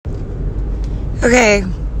Okay.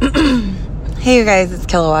 Hey, you guys, it's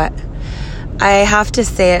Kilowatt. I have to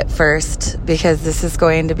say it first because this is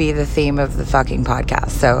going to be the theme of the fucking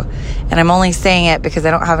podcast. And I'm only saying it because I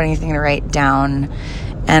don't have anything to write down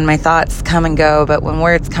and my thoughts come and go, but when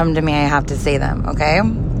words come to me, I have to say them, okay?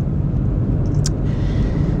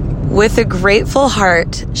 With a grateful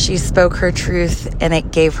heart, she spoke her truth and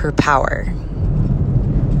it gave her power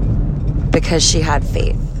because she had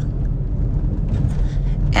faith.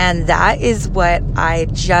 And that is what I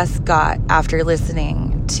just got after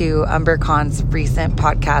listening to Umber Khan's recent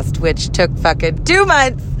podcast, which took fucking 2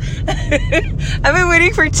 months. I've been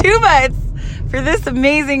waiting for 2 months for this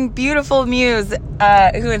amazing, beautiful muse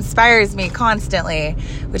who inspires me constantly,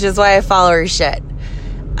 which is why I follow her shit.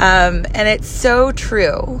 And it's so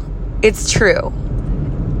true. It's true.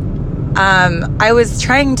 I was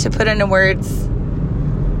trying to put into words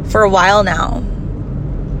for a while now.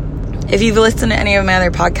 If you've listened to any of my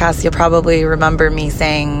other podcasts, you'll probably remember me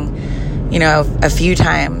saying, a few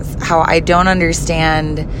times how I don't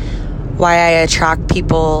understand why I attract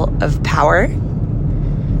people of power.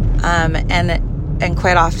 And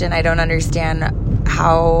quite often I don't understand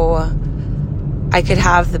how I could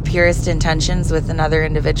have the purest intentions with another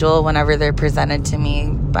individual whenever they're presented to me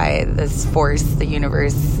by this force the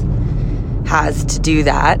universe has to do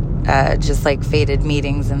that. Just like fated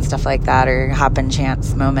meetings and stuff like that, or happen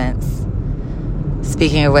chance moments.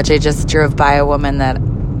 Speaking of which, I just drove by a woman that,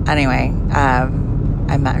 anyway, I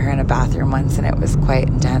met her in a bathroom once and it was quite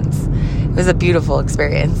intense. It was a beautiful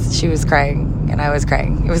experience. She was crying and I was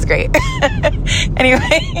crying. It was great.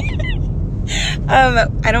 Anyway,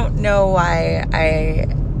 I don't know why I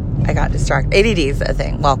got distracted. ADD is a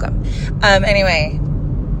thing. Welcome. Anyway,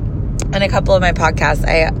 in a couple of my podcasts,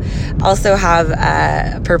 I also have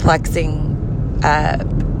a perplexing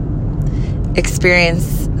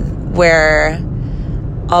experience where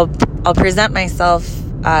I'll present myself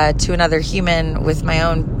to another human with my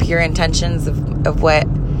own pure intentions of what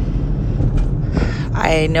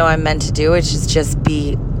I know I'm meant to do, which is just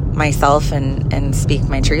be myself and speak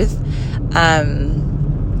my truth. And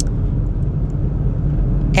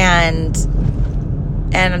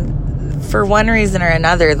for one reason or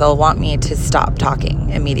another, they'll want me to stop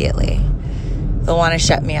talking immediately. They'll want to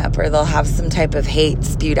shut me up, or they'll have some type of hate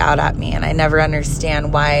spewed out at me. And I never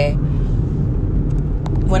understand why,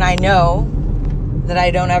 when I know that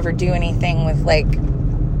I don't ever do anything with like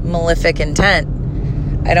malefic intent,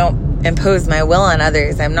 I don't impose my will on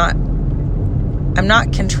others. I'm not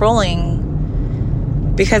controlling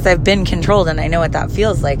because I've been controlled and I know what that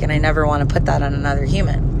feels like, and I never want to put that on another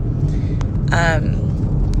human.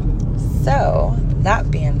 So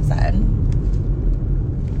that being said,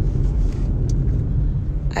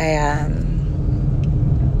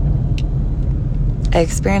 I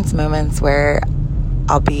experience moments where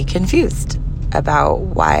I'll be confused about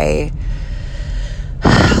why,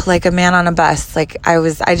 like a man on a bus, like I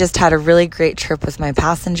just had a really great trip with my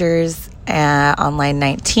passengers on line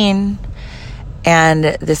 19, and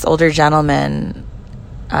this older gentleman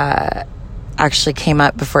actually came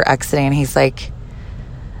up before exiting, and he's like,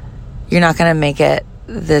 "You're not going to make it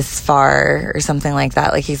this far," or something like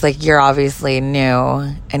that. Like, he's like, "You're obviously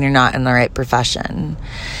new and you're not in the right profession."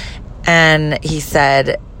 And he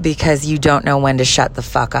said, "Because you don't know when to shut the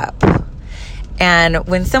fuck up." And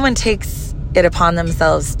when someone takes it upon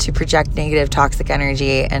themselves to project negative, toxic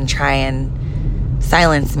energy and try and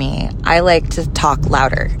silence me, I like to talk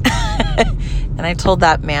louder. And I told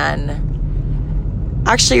that man,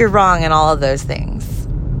 "Actually, you're wrong in all of those things.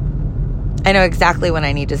 I know exactly when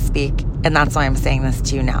I need to speak, and that's why I'm saying this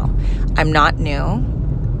to you now. I'm not new.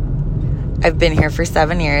 I've been here for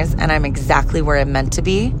 7 years, and I'm exactly where I'm meant to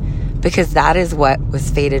be, because that is what was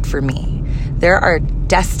fated for me. There are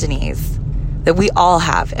destinies that we all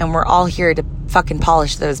have, and we're all here to fucking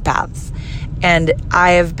polish those paths. And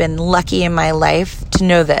I have been lucky in my life to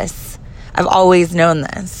know this. I've always known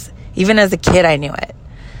this. Even as a kid, I knew it.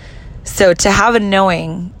 So to have a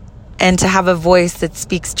knowing and to have a voice that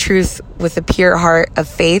speaks truth with a pure heart of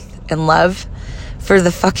faith and love for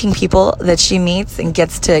the fucking people that she meets and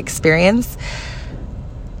gets to experience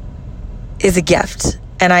is a gift.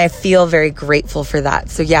 And I feel very grateful for that.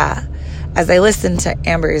 So yeah, as I listened to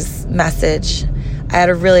Amber's message, I had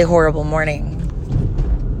a really horrible morning.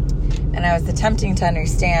 And I was attempting to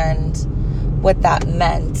understand what that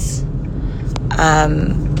meant.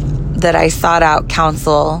 That I sought out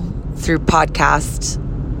counsel through podcast,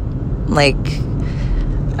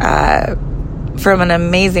 from an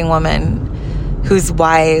amazing woman who's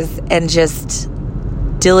wise and just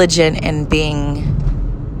diligent in being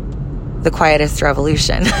the quietest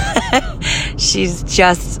revolution. She's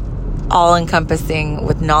just all encompassing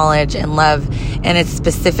with knowledge and love, and it's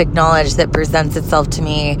specific knowledge that presents itself to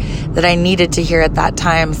me that I needed to hear at that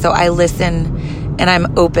time. So I listen and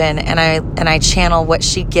I'm open and I channel what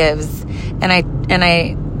she gives, and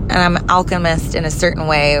I'm alchemist in a certain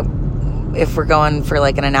way. If we're going for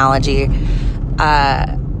like an analogy,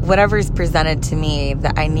 whatever's presented to me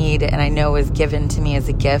that I need and I know is given to me as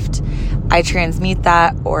a gift, I transmute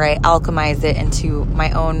that, or I alchemize it into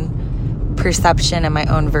my own perception and my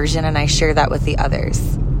own version, and I share that with the others.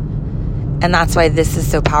 And that's why this is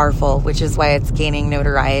so powerful, which is why it's gaining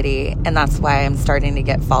notoriety, and that's why I'm starting to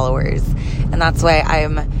get followers, and that's why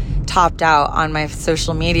I'm topped out on my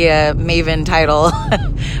social media maven title,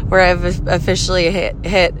 where I've officially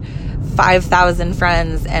hit 5,000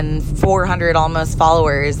 friends and 400 almost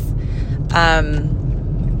followers.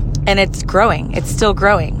 And it's growing. It's still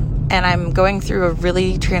growing. And I'm going through a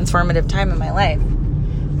really transformative time in my life.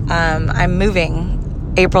 I'm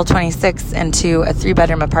moving April 26th into a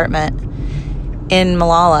 3-bedroom apartment in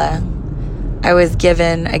Malala. I was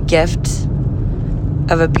given a gift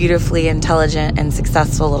of a beautifully intelligent and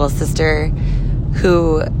successful little sister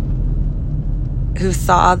who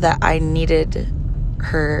saw that I needed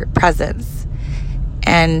her presence.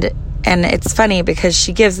 And it's funny because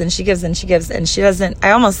she gives and she gives and she gives, and she doesn't,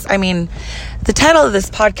 the title of this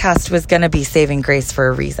podcast was going to be Saving Grace for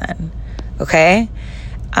a reason. Okay.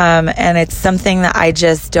 And it's something that I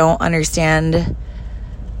just don't understand.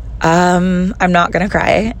 I'm not going to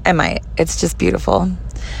cry. I might. It's just beautiful.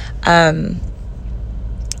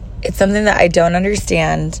 It's something that I don't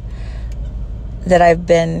understand, that I've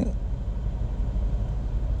been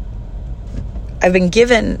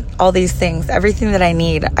given all these things, everything that I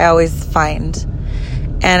need, I always find.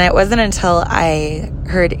 And it wasn't until I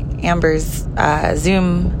heard Amber's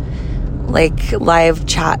Zoom, live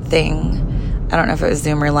chat thing. I don't know if it was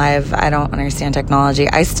Zoom or live. I don't understand technology.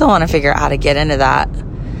 I still want to figure out how to get into that,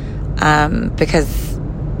 because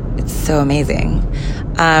it's so amazing.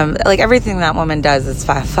 Everything that woman does is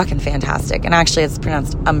fucking fantastic. And actually, it's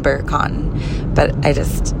pronounced Umber Khan, but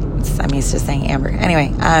I'm used to saying Amber.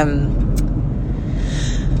 Anyway,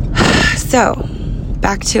 so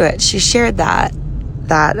back to it. She shared that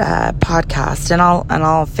podcast, and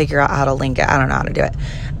I'll figure out how to link it. I don't know how to do it.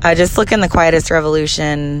 Just look in the Quietest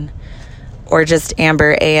Revolution, or just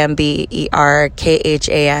Amber,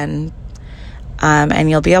 AMBERKHAN, and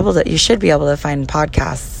you should be able to find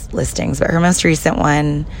podcast listings. But her most recent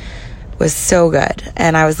one was so good,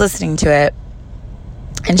 and I was listening to it,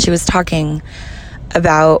 and she was talking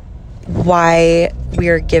about why we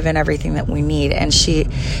are given everything that we need. And she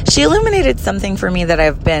illuminated something for me that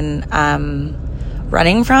I've been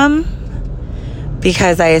running from,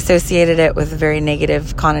 because I associated it with very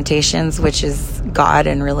negative connotations, which is God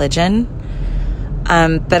and religion.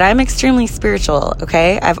 But I'm extremely spiritual,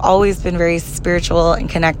 okay? I've always been very spiritual and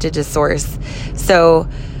connected to source. So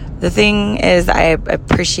the thing is, I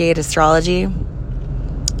appreciate astrology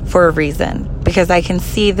for a reason, because I can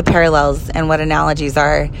see the parallels and what analogies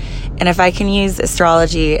are. And if I can use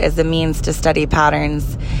astrology as a means to study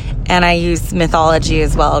patterns, and I use mythology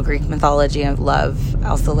as well, Greek mythology of love,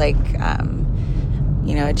 also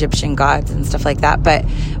Egyptian gods and stuff like that. But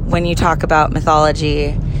when you talk about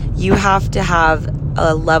mythology, you have to have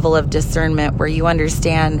a level of discernment where you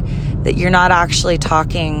understand that you're not actually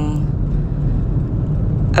talking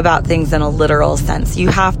about things in a literal sense. You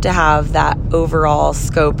have to have that overall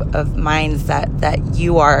scope of mindset that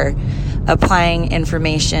you are applying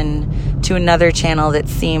information to another channel that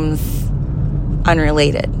seems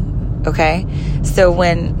unrelated. Okay? So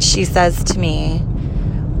when she says to me,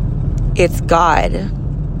 it's God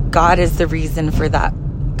is the reason for that.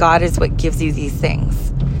 God is what gives you these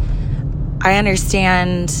things. I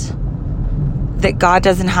understand that God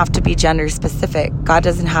doesn't have to be gender specific. God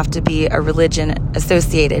doesn't have to be a religion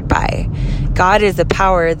associated by. God is a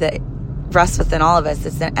power that rests within all of us.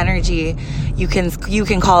 It's an energy. You can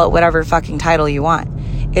call it whatever fucking title you want.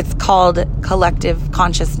 It's called collective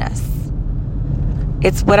consciousness.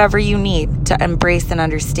 It's whatever you need to embrace and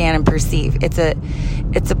understand and perceive. It's a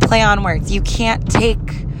play on words. You can't take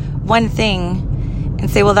one thing and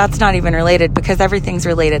say, well, that's not even related, because everything's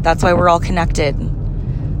related. That's why we're all connected.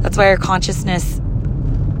 That's why our consciousness,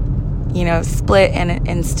 split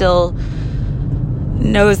and still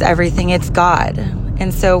knows everything. It's God.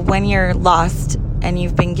 And so when you're lost and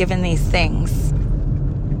you've been given these things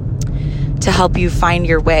to help you find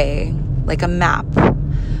your way, like a map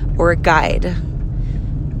or a guide.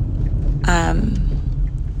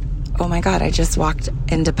 Oh my God, I just walked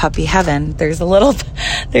into puppy heaven. There's a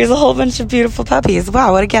whole bunch of beautiful puppies.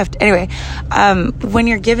 Wow, what a gift. Anyway, when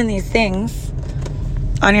you're given these things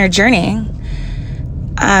on your journey,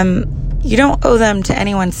 you don't owe them to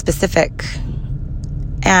anyone specific.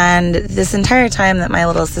 And this entire time that my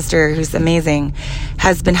little sister, who's amazing,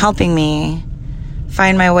 has been helping me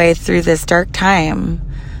find my way through this dark time,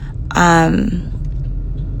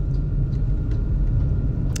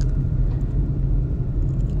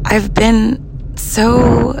 I've been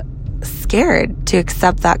so scared to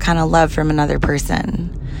accept that kind of love from another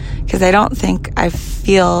person, because I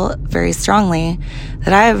feel very strongly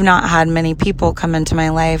that I have not had many people come into my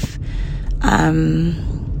life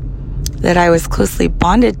that I was closely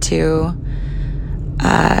bonded to.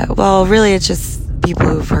 Well, really, it's just people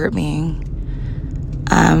who've hurt me,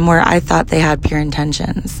 where I thought they had pure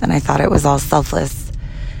intentions, and I thought it was all selfless.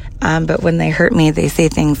 But when they hurt me, they say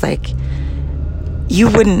things like, you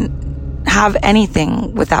wouldn't have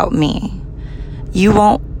anything without me. You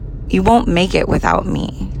won't make it without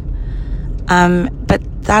me. But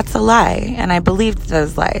that's a lie, and I believed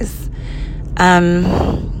those lies.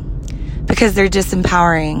 Because they're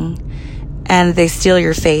disempowering, and they steal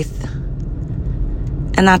your faith.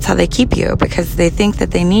 And that's how they keep you, because they think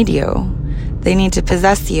that they need you. They need to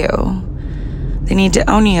possess you. They need to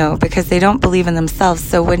own you, because they don't believe in themselves.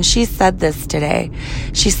 So when she said this today,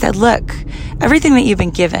 she said, look, everything that you've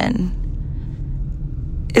been given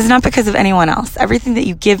is not because of anyone else. Everything that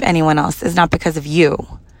you give anyone else is not because of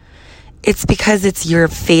you. It's because it's your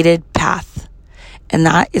fated path. And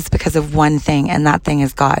that is because of one thing, and that thing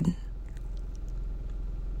is God.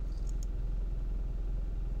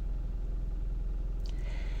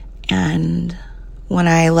 And when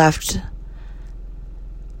I left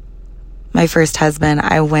my first husband,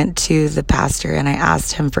 I went to the pastor and I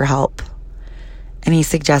asked him for help. And he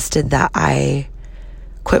suggested that I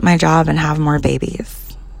quit my job and have more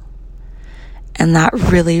babies. And that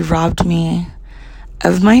really robbed me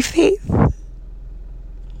of my faith,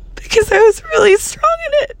 because I was really strong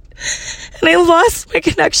in it. And I lost my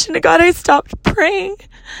connection to God. I stopped praying.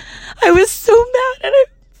 I was so mad, and I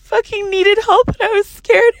fucking needed help, and I was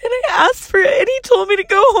scared, and I asked for it, and he told me to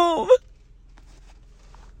go home.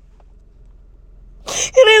 And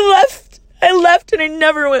I left and I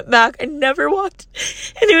never went back. I never walked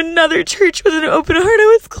into another church with an open heart.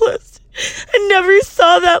 I was closed. I never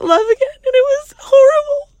saw that love again, and it was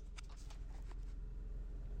horrible.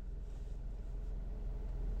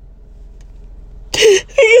 Because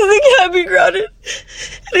I can't be grounded.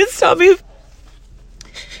 And it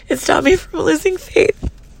stopped me from losing faith.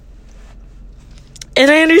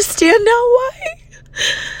 And I understand now why.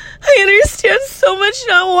 I understand so much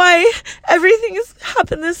now why everything has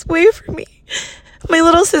happened this way for me. My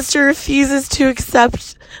little sister refuses to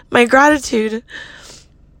accept my gratitude,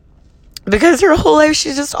 because her whole life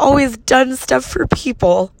she's just always done stuff for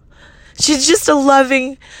people. She's just a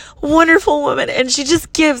loving, wonderful woman, and she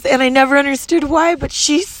just gives, and I never understood why, but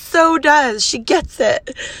she so does. She gets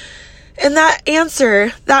it. And that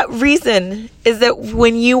answer, that reason, is that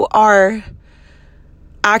when you are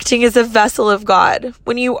acting as a vessel of God,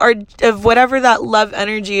 when you are of whatever that love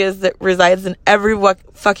energy is that resides in every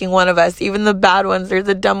fucking one of us, even the bad ones or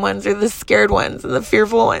the dumb ones or the scared ones and the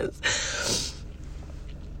fearful ones,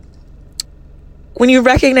 when you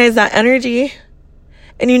recognize that energy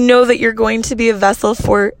and you know that you're going to be a vessel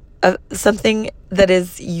for something that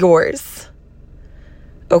is yours,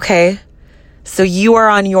 okay? So you are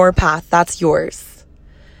on your path. That's yours.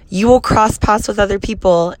 You will cross paths with other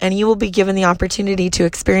people, and you will be given the opportunity to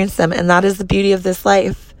experience them. And that is the beauty of this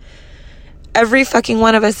life. Every fucking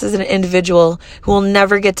one of us is an individual who will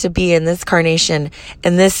never get to be in this carnation,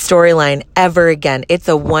 in this storyline ever again. It's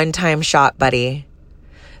a one-time shot, buddy.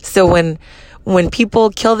 So when people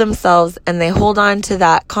kill themselves and they hold on to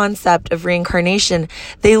that concept of reincarnation,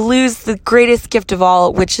 they lose the greatest gift of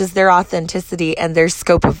all, which is their authenticity and their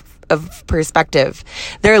scope of perspective.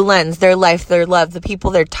 Their lens, their life, their love, the people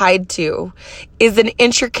they're tied to is an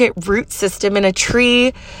intricate root system in a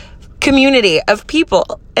tree community of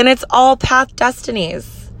people. And it's all path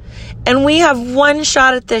destinies. And we have one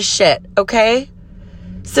shot at this shit, okay?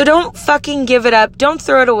 So don't fucking give it up. Don't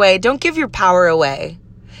throw it away. Don't give your power away.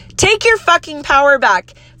 Take your fucking power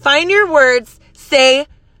back. Find your words. Say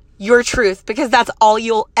your truth, because that's all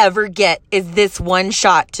you'll ever get is this one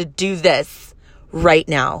shot to do this right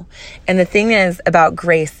now. And the thing is about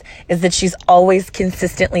Grace is that she's always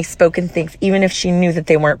consistently spoken things, even if she knew that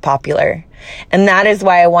they weren't popular. And that is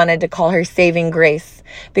why I wanted to call her Saving Grace,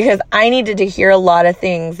 because I needed to hear a lot of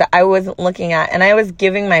things that I wasn't looking at, and I was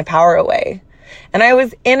giving my power away. And I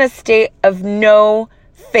was in a state of no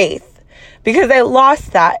faith, because I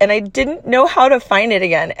lost that and I didn't know how to find it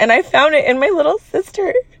again. And I found it in my little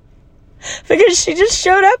sister, because she just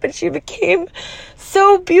showed up and she became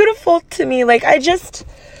so beautiful to me. Like,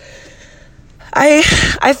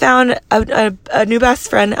 I found a new best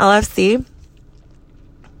friend, LFC.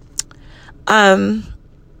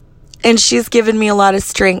 And she's given me a lot of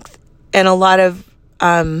strength and a lot of,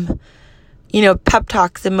 pep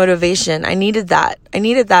talks and motivation. I needed that. I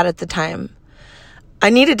needed that at the time. I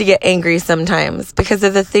needed to get angry sometimes because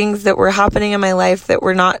of the things that were happening in my life that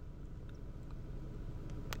were not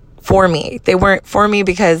for me. They weren't for me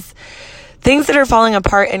because things that are falling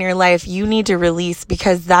apart in your life, you need to release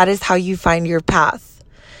because that is how you find your path.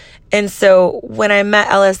 And so when I met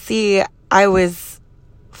LFC, I was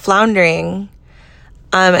floundering.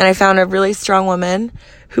 And I found a really strong woman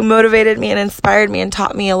who motivated me and inspired me and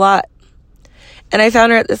taught me a lot. And I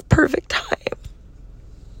found her at this perfect time.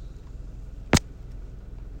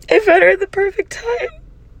 I found her at the perfect time.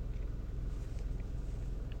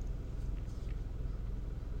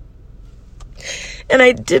 And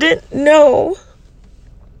I didn't know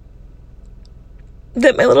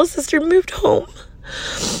that my little sister moved home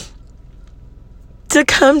to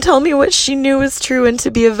come tell me what she knew was true and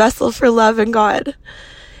to be a vessel for love and God.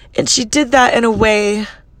 And she did that in a way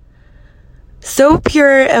so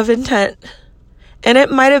pure of intent. And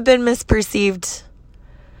it might have been misperceived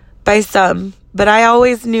by some, but I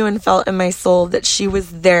always knew and felt in my soul that she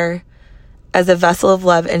was there as a vessel of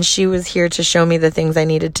love, and she was here to show me the things I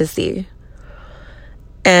needed to see.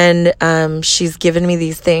 And she's given me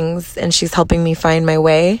these things, and she's helping me find my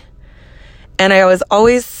way. And I was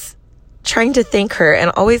always trying to thank her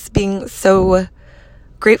and always being so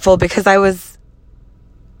grateful because I was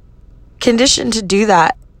conditioned to do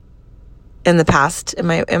that in the past, in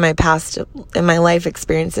my life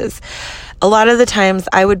experiences. A lot of the times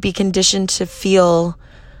I would be conditioned to feel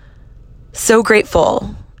so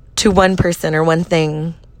grateful to one person or one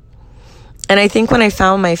thing. And I think when I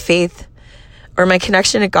found my faith or my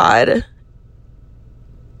connection to God,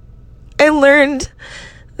 I learned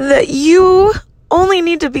that you only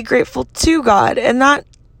need to be grateful to God and not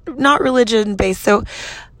religion based. So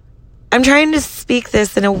I'm trying to speak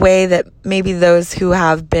this in a way that maybe those who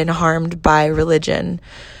have been harmed by religion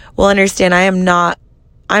will understand. I'm not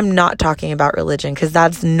talking about religion because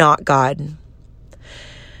that's not God.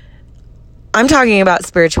 I'm talking about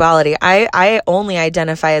spirituality. I only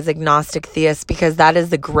identify as agnostic theist because that is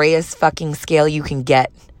the grayest fucking scale you can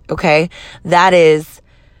get. Okay? That is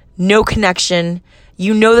no connection.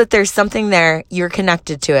 You know that there's something there, you're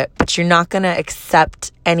connected to it, but you're not going to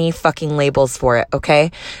accept any fucking labels for it,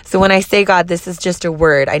 okay? So when I say God, this is just a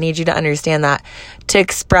word. I need you to understand that. To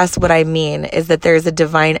express what I mean is that there's a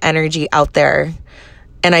divine energy out there,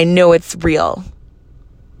 and I know it's real.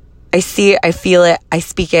 I see it, I feel it, I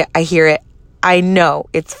speak it, I hear it. I know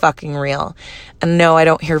it's fucking real. And no, I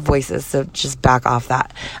don't hear voices, so just back off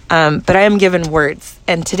that. But I am given words.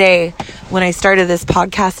 And today, when I started this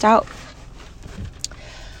podcast out,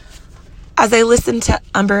 as I listened to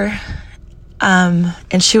Umber,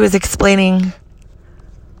 and she was explaining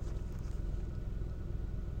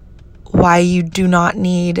why you do not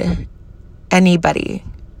need anybody,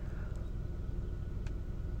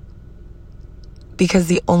 because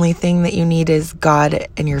the only thing that you need is God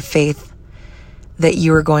and your faith that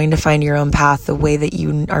you are going to find your own path the way that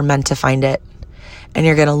you are meant to find it, and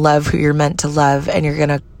you're going to love who you're meant to love, and you're going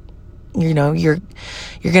to you're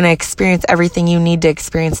going to experience everything you need to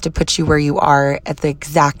experience to put you where you are at the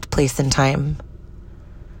exact place and time.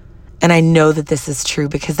 And I know that this is true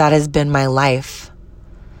because that has been my life.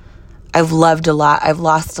 I've loved a lot. I've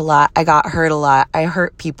lost a lot. I got hurt a lot. I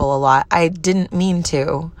hurt people a lot. I didn't mean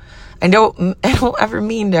to. I don't ever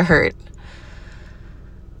mean to hurt.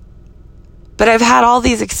 But I've had all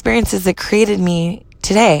these experiences that created me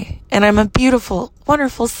today. And I'm a beautiful,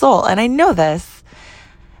 wonderful soul. And I know this.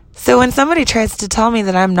 So when somebody tries to tell me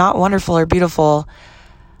that I'm not wonderful or beautiful,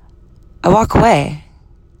 I walk away.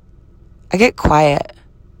 I get quiet.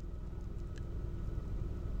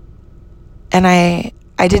 And I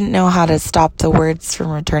didn't know how to stop the words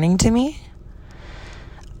from returning to me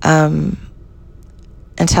until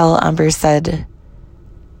Umber said,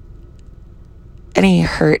 any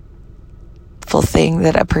hurtful thing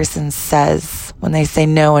that a person says when they say,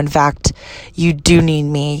 no, in fact, you do need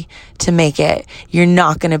me to make it. You're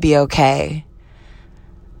not going to be okay.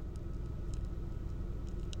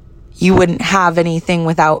 You wouldn't have anything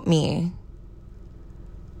without me.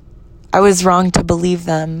 I was wrong to believe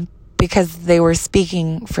them because they were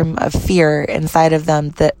speaking from a fear inside of them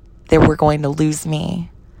that they were going to lose me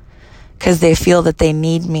because they feel that they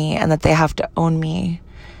need me and that they have to own me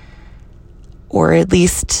or at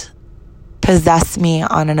least possess me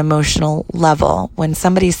on an emotional level. When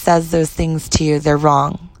somebody says those things to you, they're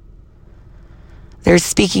wrong. They're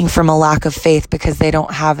speaking from a lack of faith because they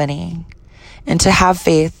don't have any. And to have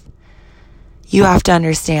faith, you have to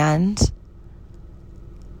understand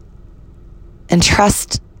and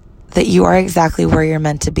trust that you are exactly where you're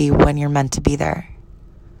meant to be when you're meant to be there.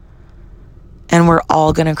 And we're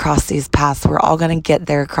all going to cross these paths. We're all going to get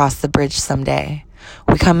there across the bridge someday.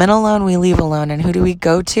 We come in alone, we leave alone. And who do we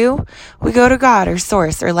go to? We go to God or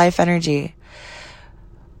Source or life energy.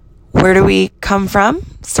 Where do we come from?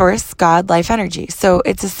 Source, God, life energy. So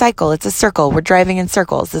it's a cycle. It's a circle. We're driving in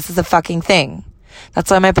circles. This is a fucking thing.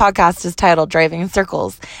 That's why my podcast is titled Driving in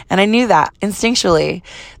Circles. And I knew that instinctually,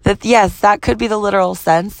 that yes, that could be the literal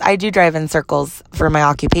sense. I do drive in circles for my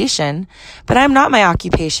occupation, but I'm not my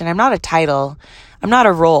occupation. I'm not a title. I'm not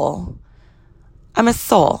a role. I'm a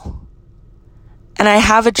soul. And I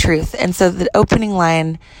have a truth. And so the opening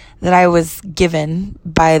line that I was given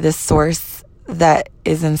by the Source that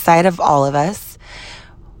is inside of all of us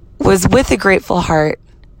was, with a grateful heart,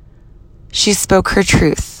 she spoke her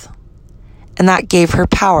truth. And that gave her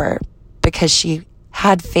power because she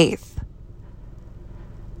had faith.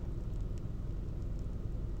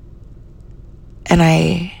 And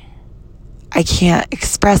I can't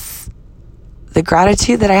express the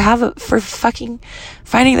gratitude that I have for fucking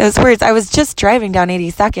finding those words. I was just driving down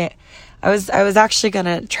 82nd. I was actually going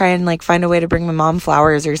to try and find a way to bring my mom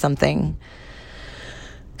flowers or something.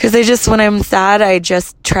 Because when I'm sad, I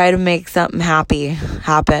just try to make something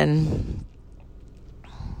happen.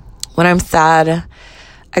 When I'm sad,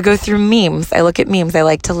 I go through memes. I look at memes. I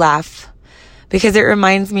like to laugh because it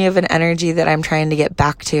reminds me of an energy that I'm trying to get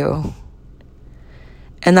back to.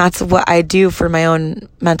 And that's what I do for my own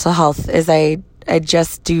mental health, is I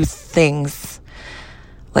just do things.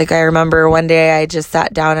 I remember one day I just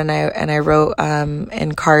sat down and I wrote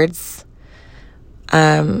in cards.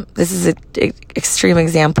 This is an extreme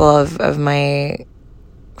example of my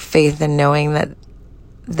faith and knowing that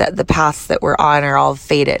the paths that we're on are all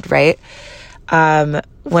fated, right?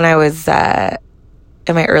 When I was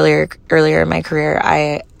in my earlier in my career,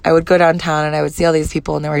 I would go downtown and I would see all these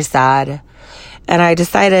people and they were sad. And I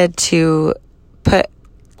decided to put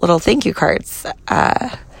little thank you cards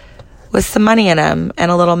with some money in them and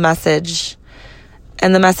a little message.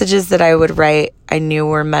 And the messages that I would write, I knew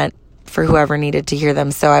were meant for whoever needed to hear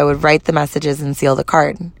them. So I would write the messages and seal the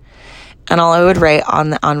card. And all I would write on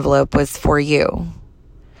the envelope was, "For you."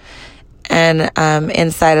 And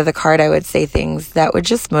inside of the card, I would say things that would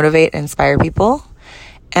just motivate and inspire people.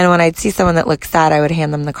 And when I'd see someone that looked sad, I would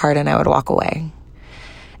hand them the card and I would walk away.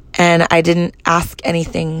 And I didn't ask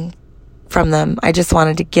anything from them. I just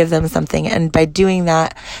wanted to give them something. And by doing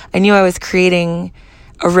that, I knew I was creating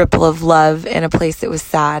a ripple of love in a place that was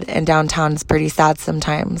sad. And downtown's pretty sad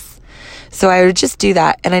sometimes. So I would just do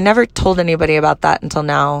that. And I never told anybody about that until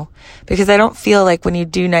now, because I don't feel like when you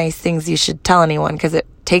do nice things, you should tell anyone, because it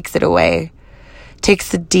takes it away. It takes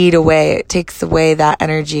the deed away. It takes away that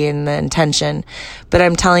energy and the intention. But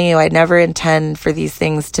I'm telling you, I never intend for these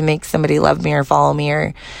things to make somebody love me or follow me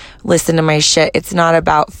or listen to my shit. It's not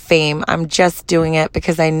about fame. I'm just doing it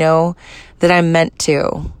because I know that I'm meant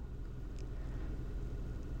to.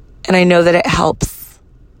 And I know that it helps.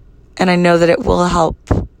 And I know that it will help.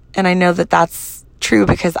 And I know that that's true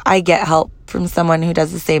because I get help from someone who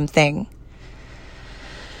does the same thing.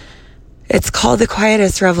 It's called the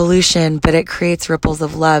quietest revolution, but it creates ripples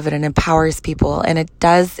of love and it empowers people, and it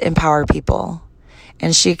does empower people.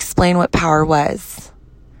 And she explained what power was.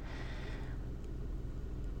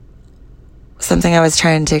 Something I was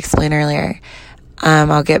trying to explain earlier.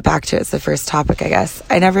 I'll get back to it. It's the first topic, I guess.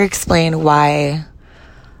 I never explained why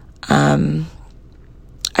I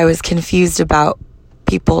was confused about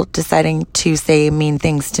people deciding to say mean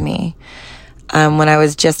things to me when I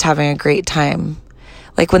was just having a great time.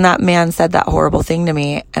 Like when that man said that horrible thing to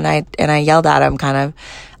me and I yelled at him kind of,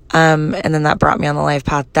 and then that brought me on the life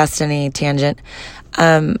path destiny tangent.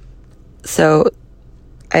 So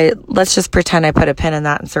let's just pretend I put a pin in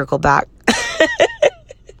that and circle back.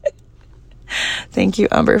 Thank you,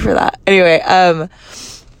 Umber, for that. Anyway,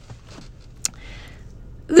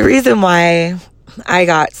 the reason why I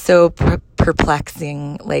got so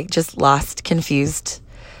perplexing, just lost, confused,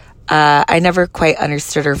 I never quite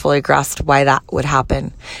understood or fully grasped why that would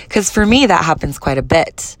happen. Because for me, that happens quite a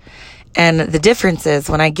bit. And the difference is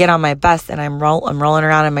when I get on my bus and I'm rolling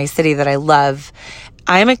around in my city that I love,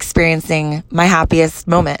 I'm experiencing my happiest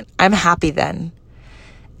moment. I'm happy then.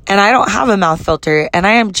 And I don't have a mouth filter and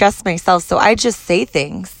I am just myself. So I just say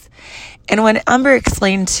things. And when Umber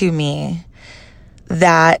explained to me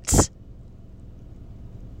that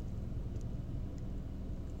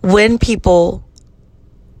when people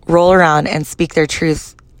roll around and speak their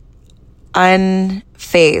truth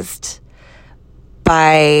unfazed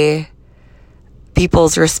by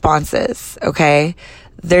people's responses, okay?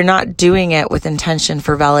 they're not doing it with intention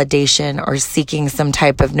for validation or seeking some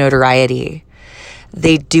type of notoriety.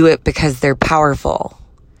 They do it because they're powerful.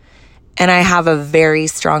 And I have a very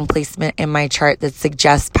strong placement in my chart that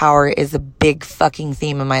suggests power is a big fucking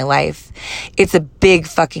theme in my life. It's a big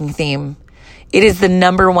fucking theme. It is the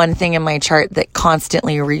number one thing in my chart that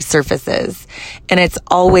constantly resurfaces. And it's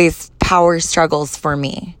always power struggles for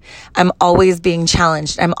me. I'm always being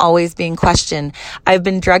challenged. I'm always being questioned. I've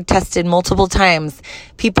been drug tested multiple times.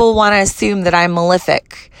 People want to assume that I'm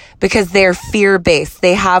malefic because they're fear-based.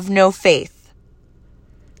 They have no faith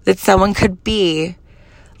that someone could be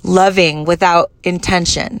loving without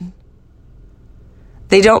intention.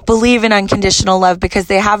 They don't believe in unconditional love because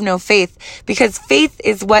they have no faith, because faith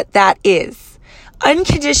is what that is.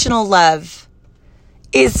 Unconditional love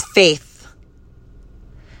is faith.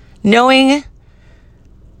 Knowing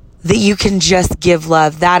that you can just give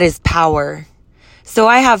love, that is power. So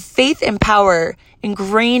I have faith and power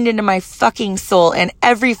ingrained into my fucking soul and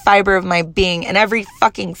every fiber of my being and every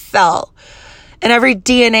fucking cell and every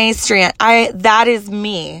DNA strand. That is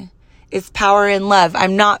me. It's power and love.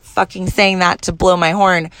 I'm not fucking saying that to blow my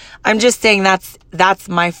horn. I'm just saying that's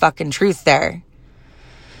my fucking truth there.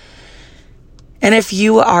 And if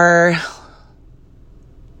you are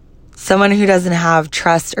someone who doesn't have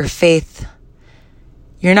trust or faith,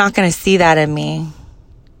 you're not going to see that in me.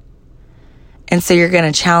 And so you're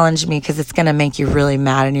going to challenge me because it's going to make you really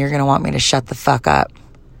mad and you're going to want me to shut the fuck up.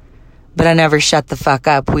 But I never shut the fuck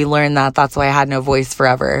up. We learned that. That's why I had no voice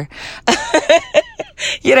forever.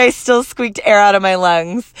 Yet I still squeaked air out of my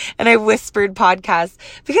lungs and I whispered podcasts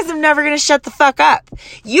because I'm never going to shut the fuck up.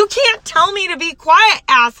 You can't tell me to be quiet,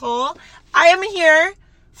 asshole. I am here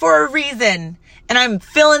for a reason and I'm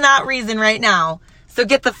feeling that reason right now. So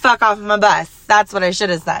get the fuck off of my bus. That's what I should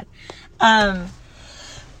have said.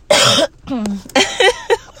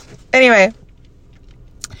 Anyway,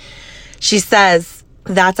 she says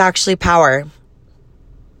that's actually power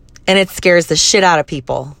and it scares the shit out of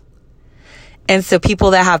people. And so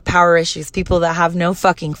people that have power issues, people that have no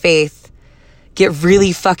fucking faith, get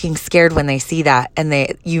really fucking scared when they see that and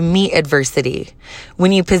you meet adversity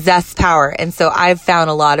when you possess power. And so I've found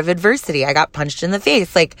a lot of adversity. I got punched in the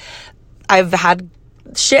face. Like, I've had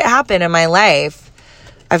shit happen in my life.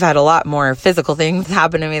 I've had a lot more physical things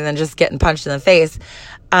happen to me than just getting punched in the face.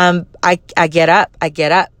 I get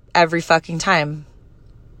up every fucking time.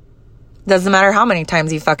 Doesn't matter how many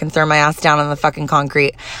times you fucking throw my ass down on the fucking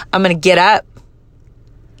concrete. I'm gonna get up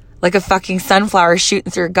like a fucking sunflower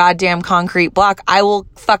shooting through a goddamn concrete block. I will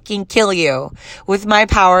fucking kill you with my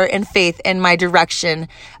power and faith and my direction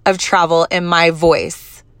of travel and my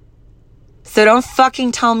voice. So don't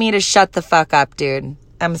fucking tell me to shut the fuck up, dude.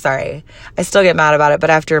 I'm sorry. I still get mad about it,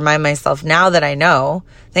 but I have to remind myself now that I know,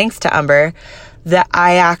 thanks to Umber, that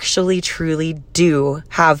I actually truly do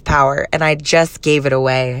have power and I just gave it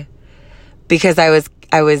away because I was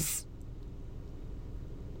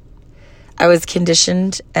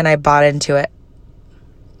conditioned and I bought into it.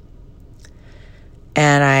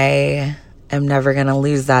 And I am never going to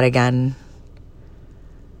lose that again.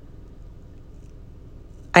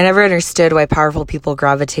 I never understood why powerful people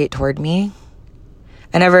gravitate toward me.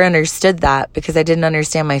 I never understood that because I didn't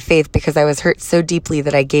understand my faith because I was hurt so deeply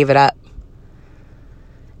that I gave it up.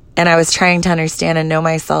 And I was trying to understand and know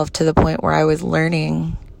myself to the point where I was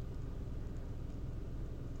learning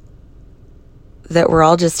that we're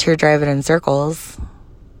all just here driving in circles.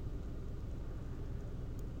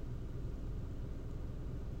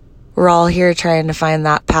 We're all here trying to find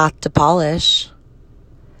that path to polish.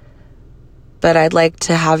 But I'd like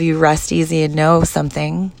to have you rest easy and know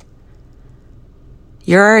something.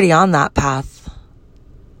 You're already on that path.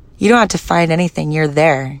 You don't have to find anything. You're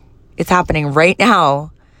there. It's happening right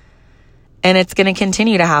now. And it's going to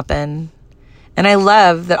continue to happen. And I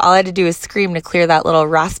love that all I had to do is scream to clear that little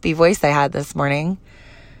raspy voice I had this morning.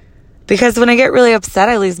 Because when I get really upset,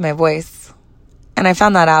 I lose my voice. And I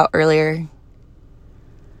found that out earlier.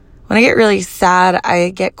 When I get really sad, I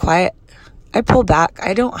get quiet. I pull back.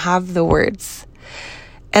 I don't have the words.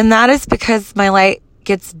 And that is because my light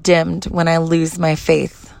gets dimmed when I lose my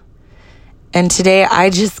faith. And today I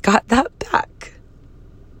just got that back.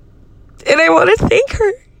 And I want to thank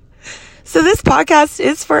her. So this podcast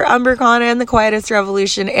is for Umber Khan and the Quietest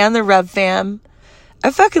Revolution and the Rev fam.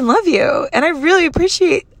 I fucking love you. And I really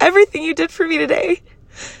appreciate everything you did for me today.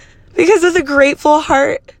 Because with a grateful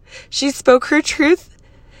heart, she spoke her truth.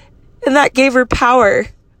 And that gave her power.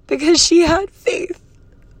 Because she had faith.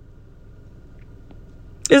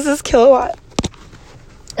 This is Kilowatt.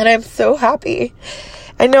 And I'm so happy.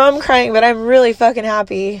 I know I'm crying, but I'm really fucking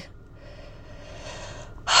happy.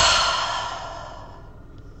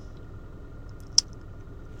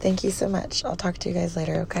 Thank you so much. I'll talk to you guys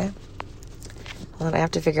later, okay? Hold on, I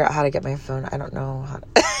have to figure out how to get my phone. I don't know how to.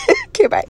 Okay, bye.